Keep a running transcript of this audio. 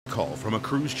call from a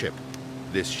cruise ship.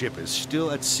 This ship is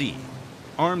still at sea.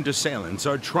 Armed assailants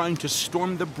are trying to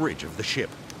storm the bridge of the ship.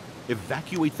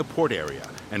 Evacuate the port area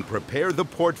and prepare the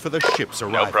port for the ship's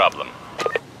arrival. No problem.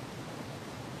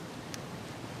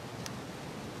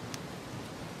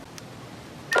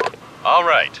 All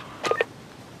right.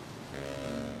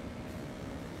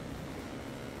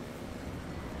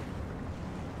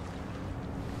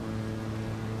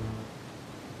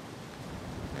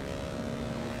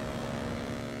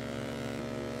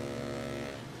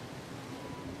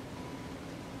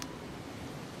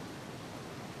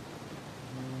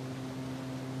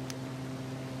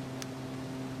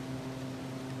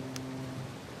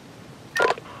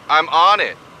 I'm on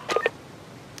it.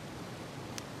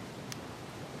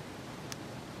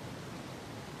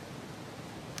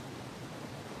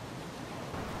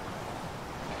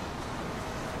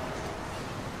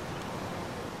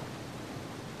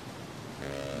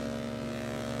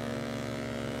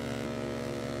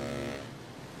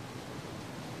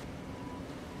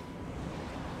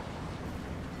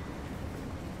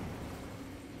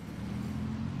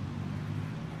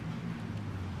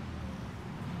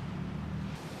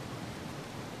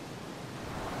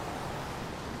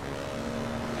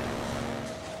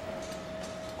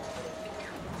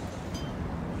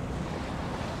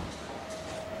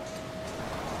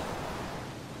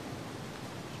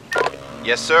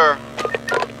 Yes, sir.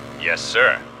 Yes,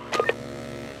 sir.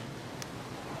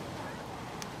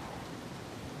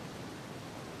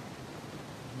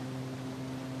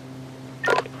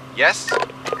 Yes?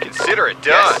 Consider it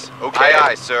done. Yes. Okay. Aye,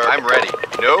 aye, sir. I'm ready.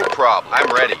 No problem.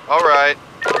 I'm ready. All right.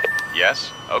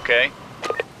 Yes, okay.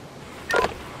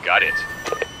 Got it.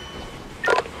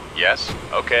 Yes,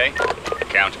 okay.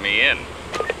 Count me in.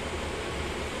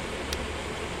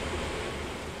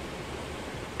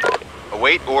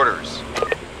 Await orders.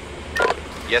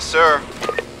 Yes, sir.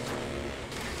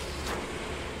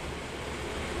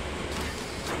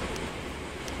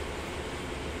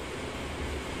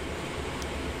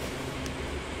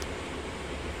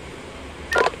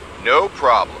 No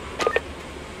problem.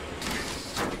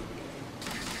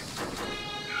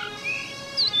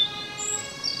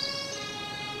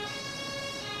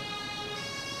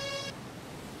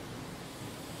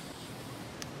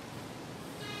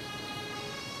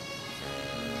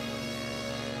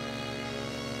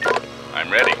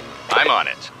 I'm ready. I'm on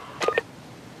it.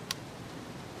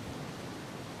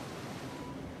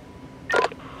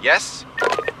 Yes?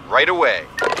 Right away.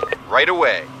 Right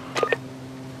away.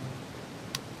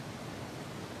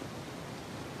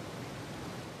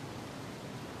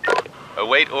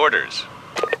 Await orders.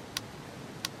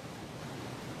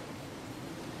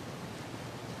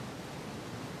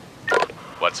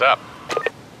 What's up?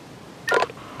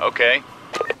 Okay.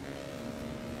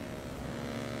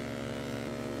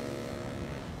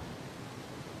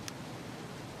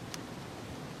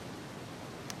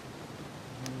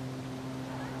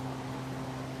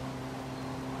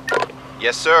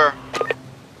 Yes, sir.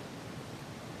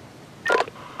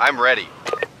 I'm ready.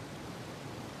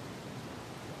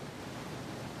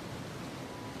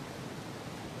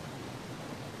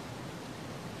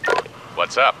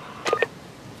 What's up?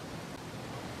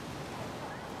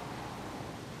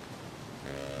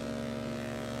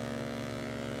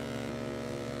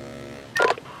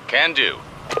 Can do.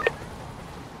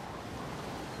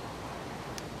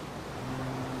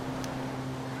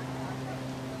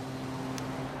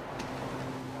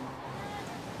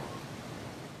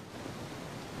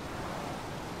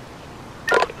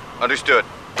 Understood.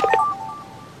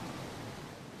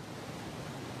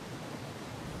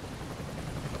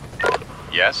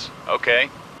 Yes, okay.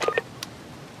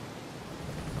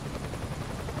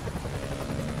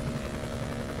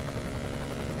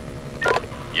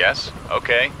 Yes,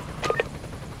 okay.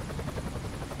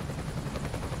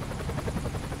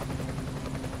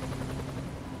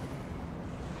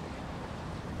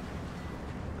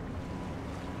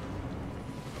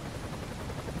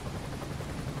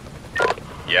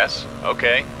 Yes,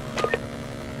 okay.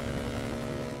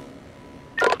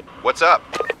 What's up?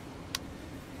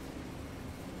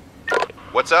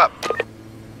 What's up?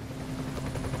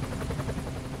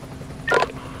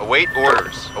 Await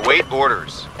orders. Await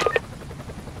orders.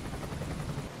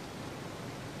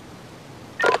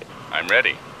 I'm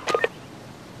ready.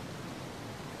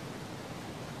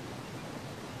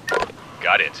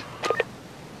 Got it.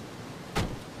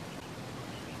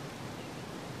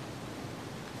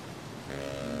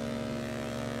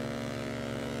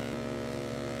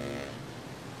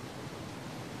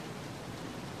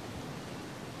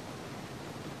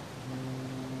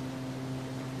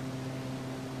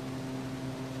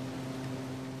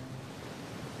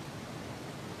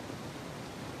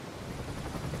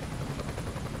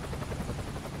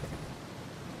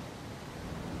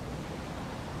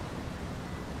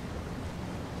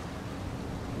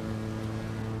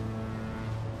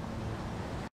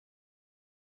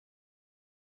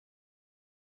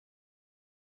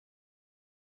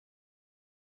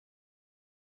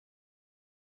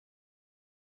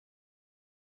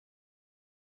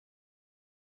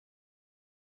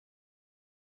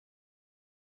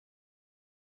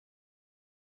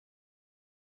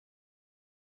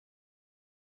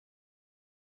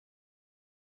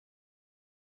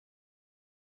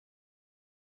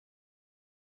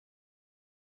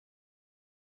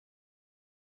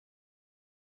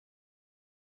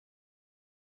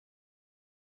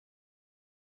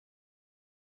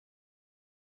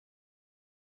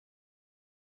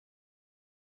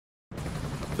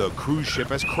 The cruise ship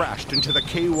has crashed into the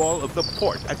quay-wall of the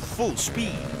port at full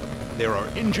speed. There are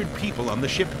injured people on the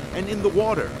ship and in the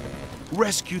water.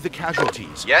 Rescue the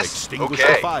casualties, Yes, extinguish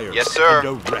okay. the fires, Yes, sir.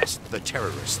 and arrest the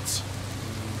terrorists.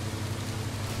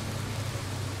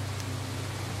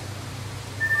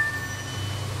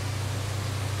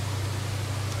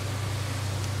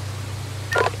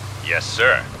 Yes,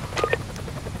 sir.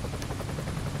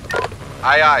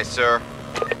 Aye, aye, sir.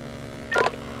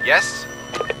 Yes?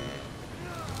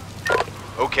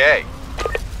 Okay.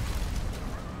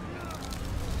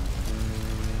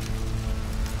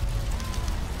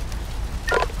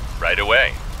 Right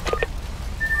away.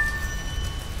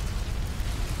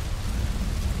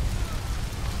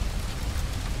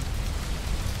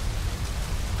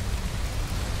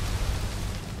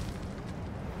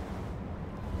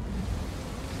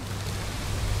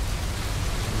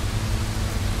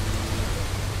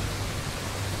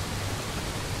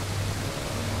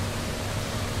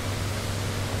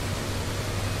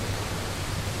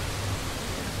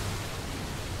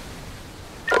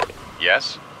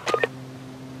 Yes?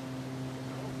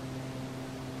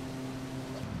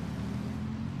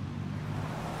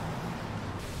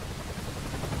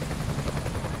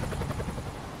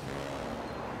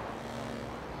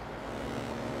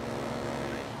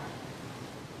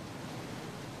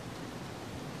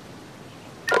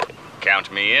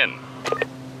 Count me in.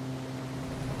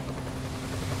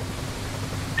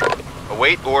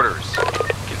 Await orders.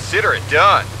 Consider it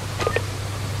done.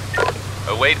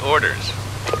 Await orders.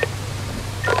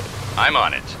 I'm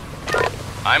on it.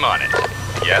 I'm on it.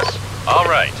 Yes? All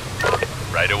right.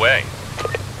 Right away.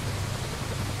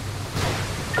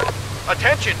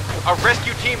 Attention! A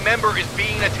rescue team member is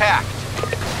being attacked.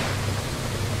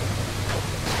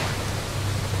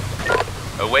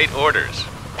 Await orders.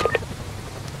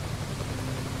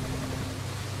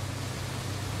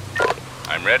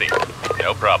 I'm ready.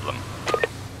 No problem.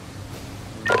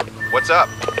 What's up?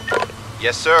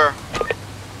 Yes, sir.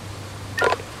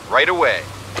 Right away.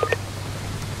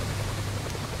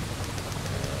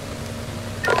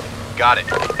 Got it.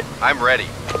 I'm ready.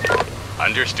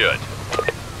 Understood.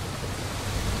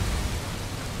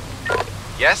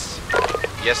 Yes?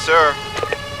 Yes, sir.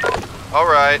 All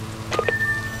right.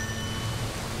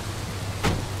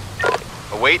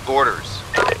 Await orders.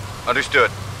 Understood.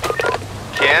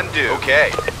 Can do.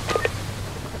 Okay.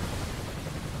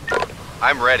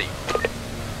 I'm ready.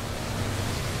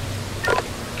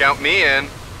 Count me in.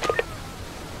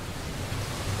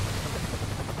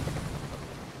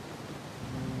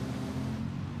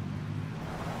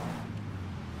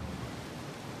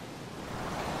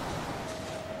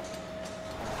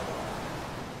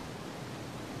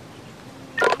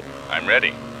 I'm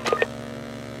ready.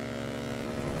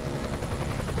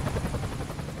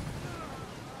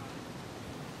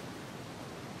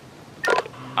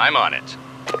 I'm on it.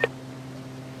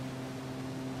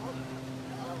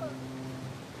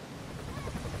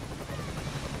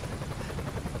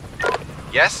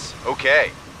 Yes?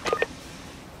 Okay.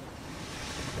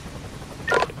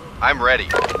 I'm ready.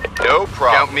 No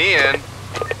problem. Count me in.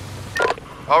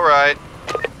 All right.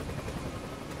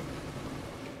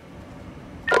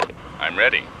 I'm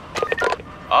ready.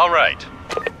 All right.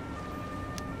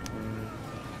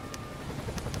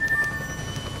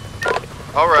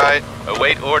 All right.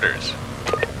 Await orders.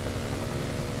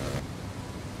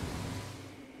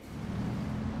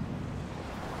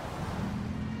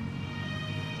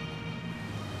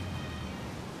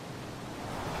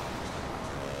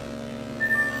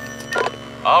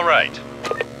 All right.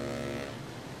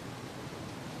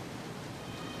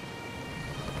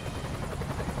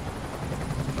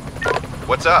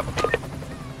 What's up?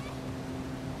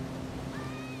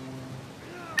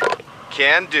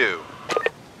 Can do.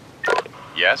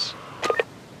 Yes?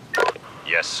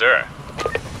 Yes, sir.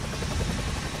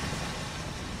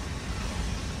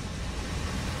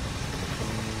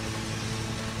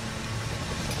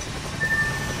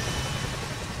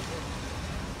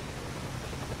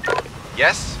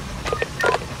 Yes?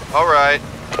 All right.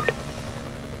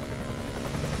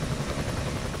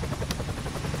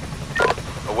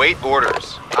 Await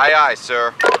orders. Aye, aye,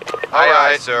 sir.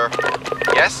 Aye, aye, sir.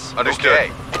 Yes? Understood. Okay.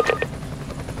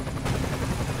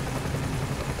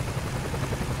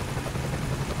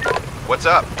 What's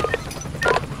up?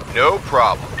 No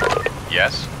problem.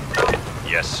 Yes?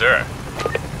 Yes, sir.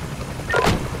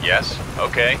 Yes?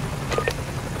 Okay.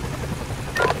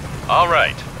 All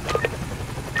right.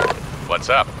 What's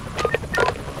up?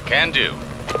 Can do.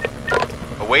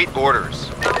 Await orders.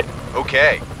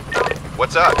 Okay.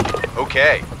 What's up?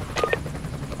 Okay.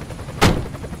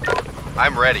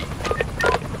 I'm ready.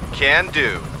 Can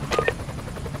do.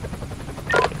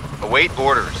 Await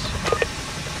orders.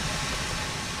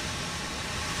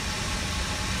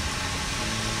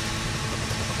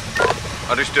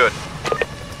 Understood.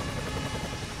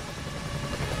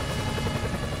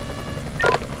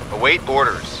 Await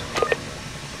orders.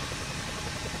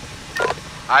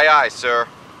 Aye, aye, sir.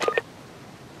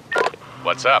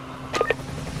 What's up?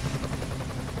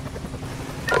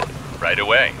 Right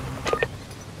away.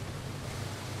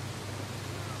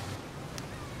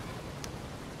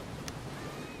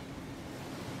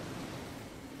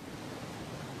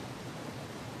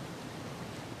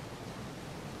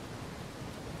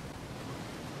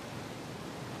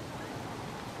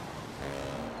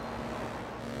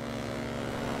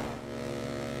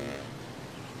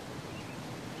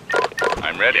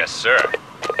 I'm ready. Yes, sir.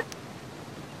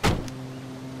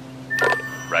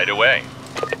 Right away.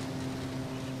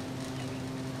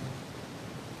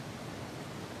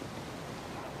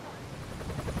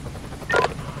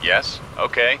 Yes,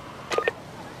 okay.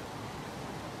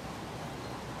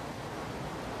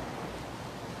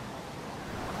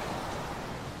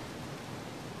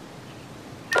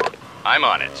 I'm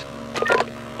on it.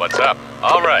 What's up?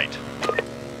 All right.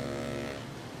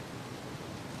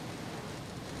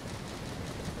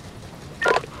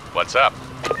 What's up?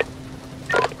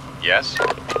 Yes?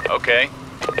 Okay.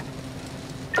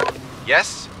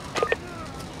 Yes?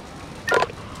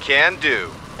 Can do.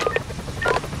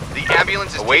 The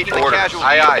ambulance is taking the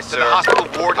casualty to the hospital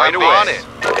ward right away. On it.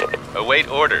 Await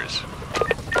orders.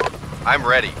 I'm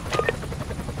ready.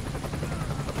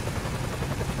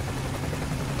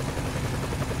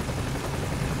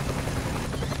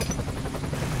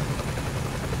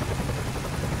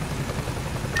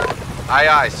 Aye,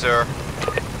 aye, sir.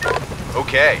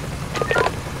 Okay.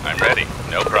 I'm ready.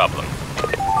 No problem.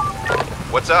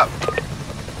 What's up?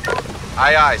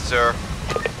 Aye, aye, sir.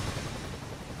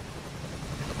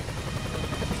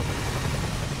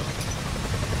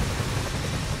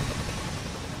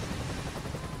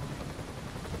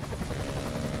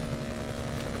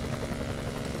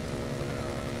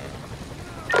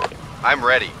 I'm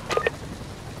ready.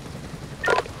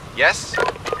 Yes?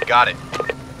 Got it.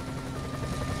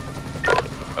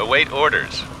 Await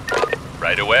orders.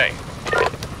 Right away.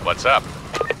 What's up?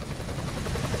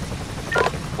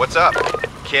 What's up?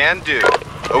 Can do.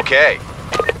 Okay.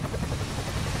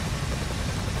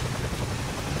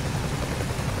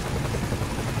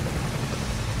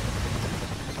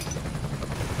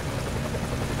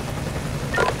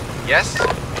 Yes?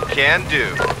 Can do.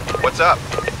 What's up?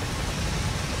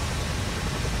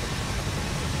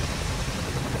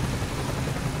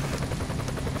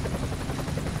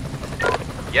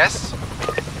 Yes?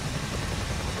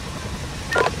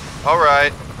 All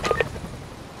right.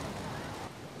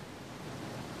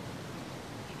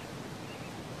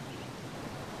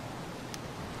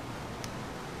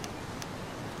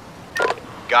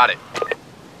 Got it.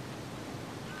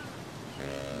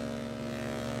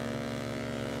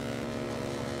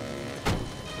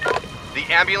 The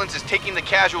ambulance is taking the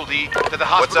casualty to the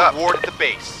hospital ward at the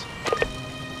base.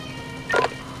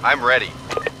 I'm ready.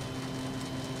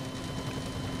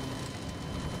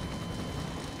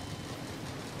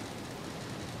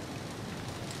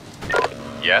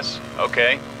 Yes,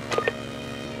 okay.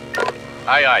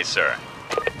 Aye, aye, sir.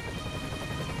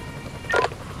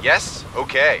 Yes,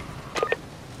 okay.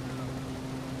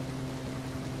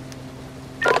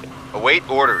 Await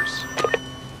orders.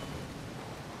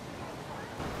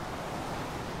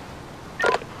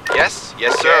 Yes,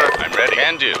 yes, okay, sir. I'm ready.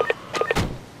 Can do.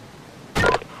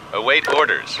 Await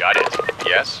orders. Got it.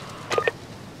 Yes.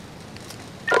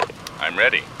 I'm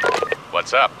ready.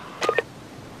 What's up?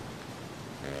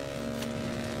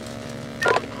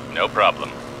 No problem.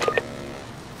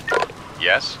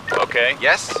 Yes, okay.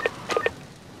 Yes?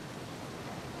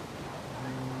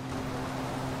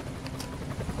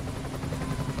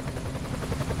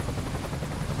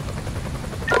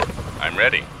 I'm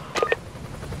ready.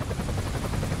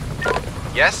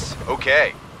 Yes,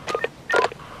 okay.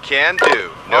 Can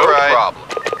do. No problem.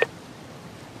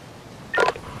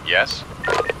 Yes?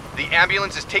 The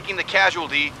ambulance is taking the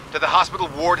casualty to the hospital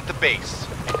ward at the base.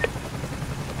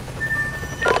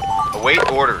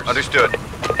 Await orders. Understood.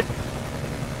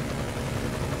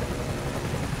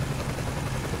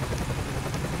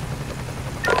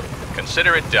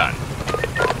 Consider it done.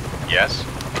 Yes?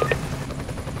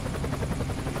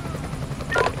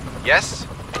 Yes?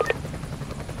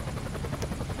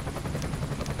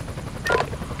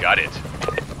 Got it.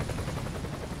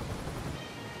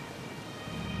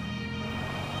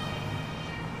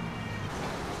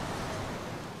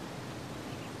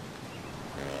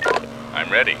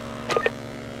 I'm ready.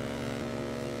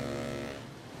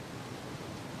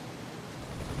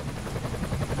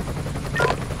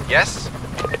 Yes?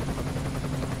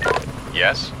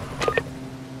 Yes?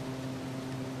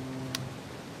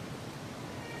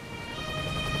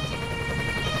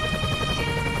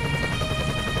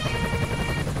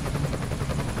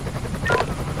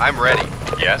 I'm ready.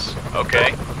 Yes,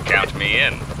 okay. Count me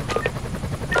in.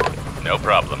 No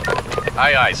problem.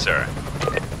 Aye, aye, sir.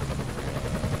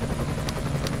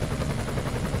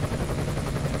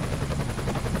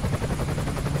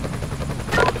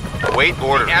 Await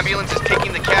orders. The ambulance is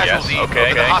taking the casualty Yes, okay.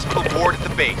 to the hospital ward at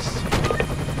the base.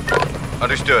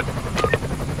 Understood.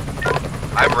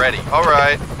 I'm ready. All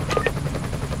right.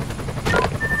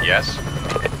 Yes.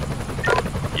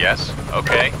 Yes,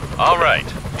 okay. All right.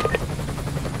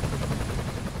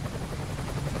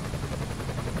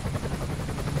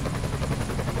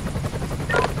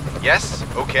 Yes,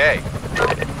 okay.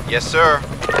 Yes, sir.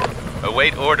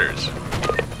 Await orders.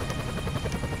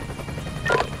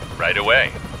 Right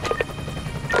away.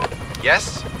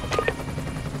 Yes,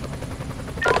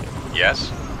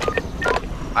 Yes.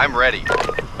 I'm ready.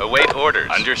 Await orders.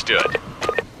 Understood.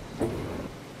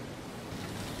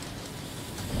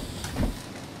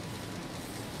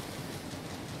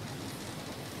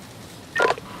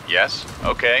 Yes,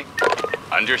 okay.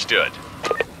 Understood.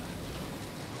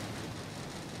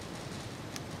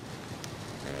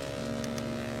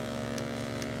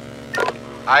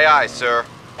 Aye, aye, sir.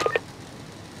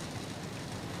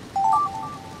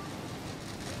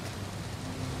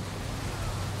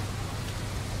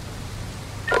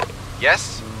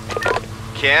 Yes,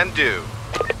 can do.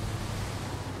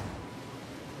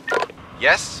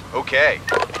 Yes, okay.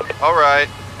 All right.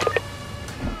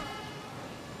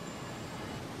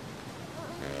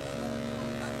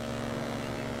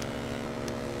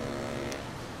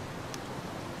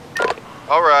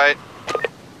 All right.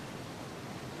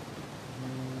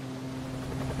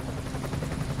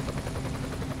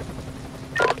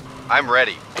 I'm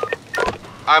ready.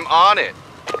 I'm on it.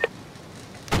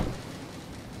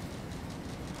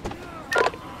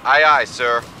 Aye, aye,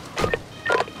 sir.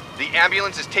 The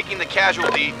ambulance is taking the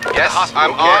casualty. Yes,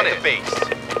 I'm on it. Base.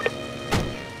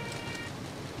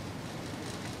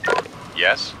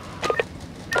 Yes.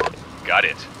 Got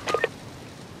it.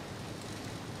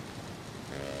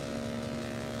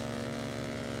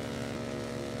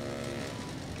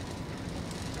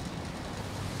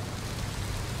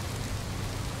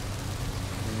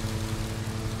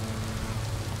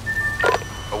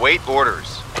 Await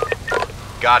orders.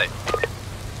 Got it.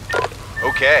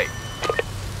 Okay.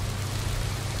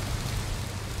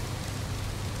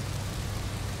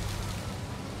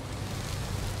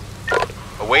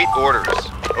 Await orders.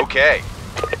 Okay.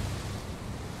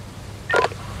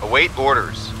 Await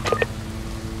orders.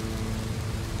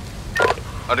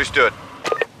 Understood.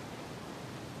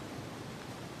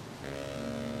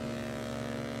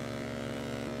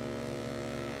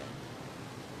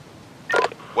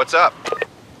 What's up?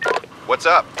 What's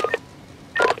up?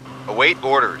 Await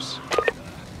orders.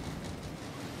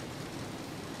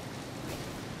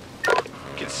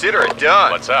 Consider it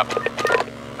done. What's up?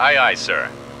 Aye, aye, sir.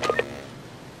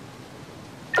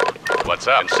 What's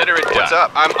up? Consider it done. What's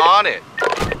up? I'm on it.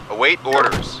 Await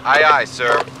orders. Aye, aye,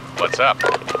 sir. What's up?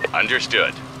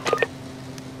 Understood.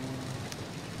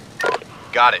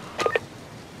 Got it.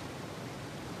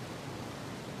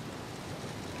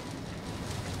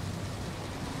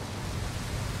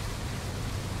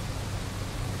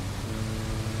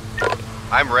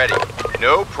 I'm ready.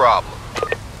 No problem.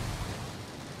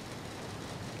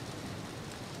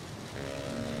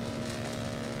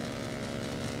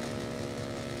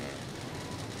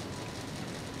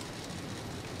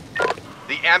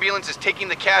 The ambulance is taking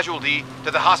the casualty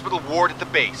to the hospital ward at the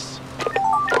base.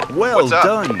 Well What's up?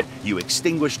 done. You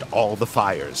extinguished all the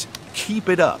fires. Keep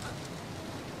it up.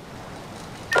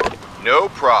 No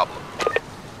problem.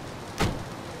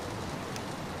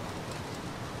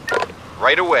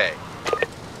 Right away.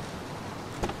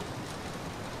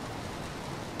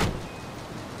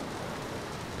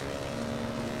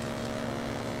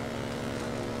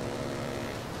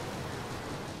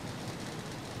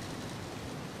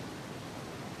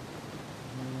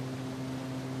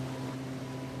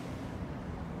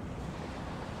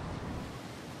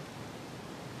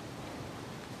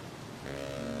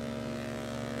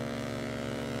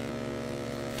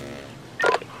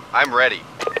 I'm ready.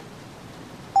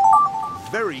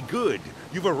 Very good.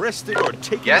 You've arrested or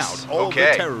taken Yes, out all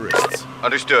okay. the terrorists.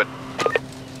 Understood.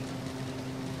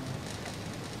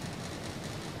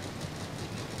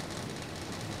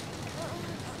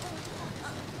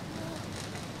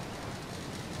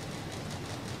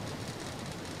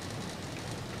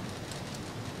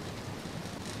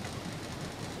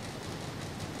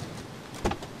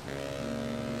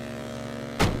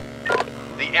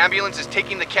 The ambulance is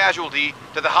taking the casualty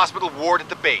to the hospital ward at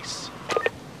the base.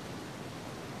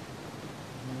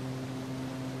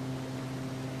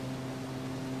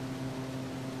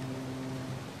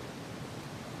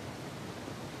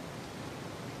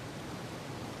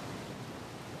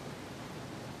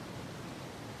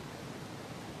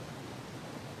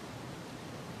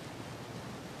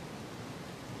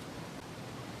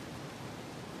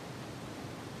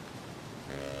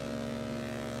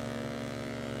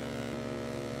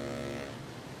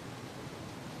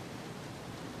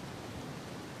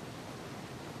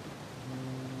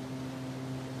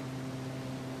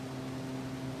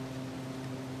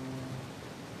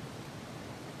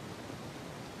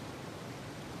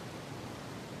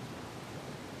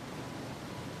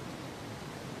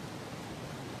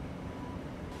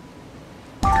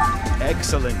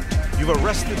 Excellent. You've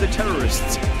arrested the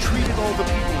terrorists, treated all the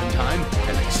people in time,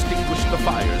 and extinguished the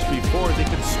fires before they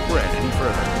could spread any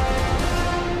further.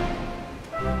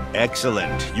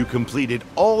 Excellent. You completed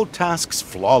all tasks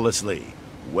flawlessly.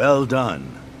 Well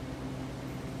done.